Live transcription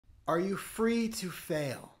Are you free to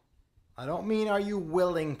fail? I don't mean are you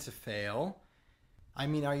willing to fail. I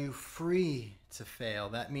mean, are you free to fail?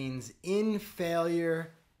 That means in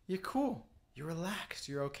failure, you're cool. You're relaxed.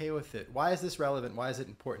 You're okay with it. Why is this relevant? Why is it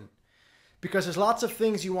important? Because there's lots of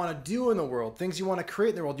things you want to do in the world, things you want to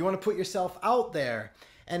create in the world. You want to put yourself out there.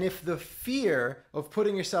 And if the fear of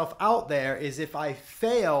putting yourself out there is if I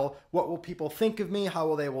fail, what will people think of me? How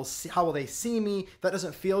will they see me? If that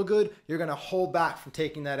doesn't feel good, you're going to hold back from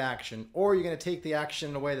taking that action. Or you're going to take the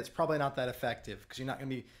action in a way that's probably not that effective because you're not going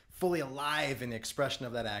to be fully alive in the expression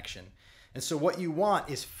of that action. And so what you want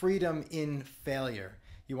is freedom in failure.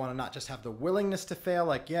 You want to not just have the willingness to fail,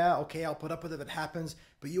 like, yeah, okay, I'll put up with it if it happens,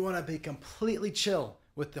 but you want to be completely chill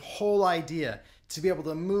with the whole idea, to be able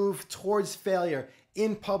to move towards failure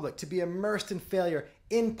in public, to be immersed in failure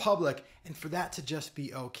in public, and for that to just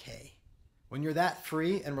be okay. When you're that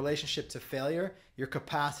free in relationship to failure, your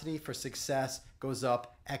capacity for success goes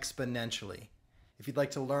up exponentially. If you'd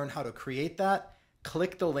like to learn how to create that,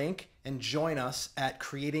 click the link and join us at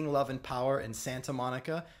Creating Love and Power in Santa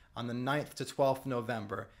Monica on the 9th to 12th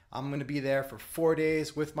November. I'm going to be there for 4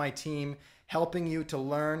 days with my team, helping you to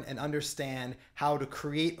learn and understand how to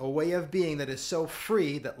create a way of being that is so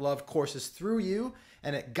free that love courses through you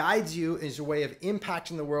and it guides you as a way of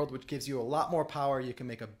impacting the world, which gives you a lot more power. You can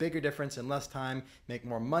make a bigger difference in less time, make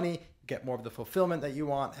more money, get more of the fulfillment that you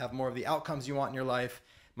want, have more of the outcomes you want in your life.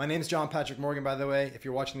 My name is John Patrick Morgan, by the way. If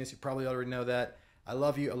you're watching this, you probably already know that. I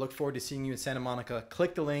love you. I look forward to seeing you in Santa Monica.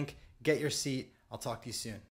 Click the link, get your seat. I'll talk to you soon.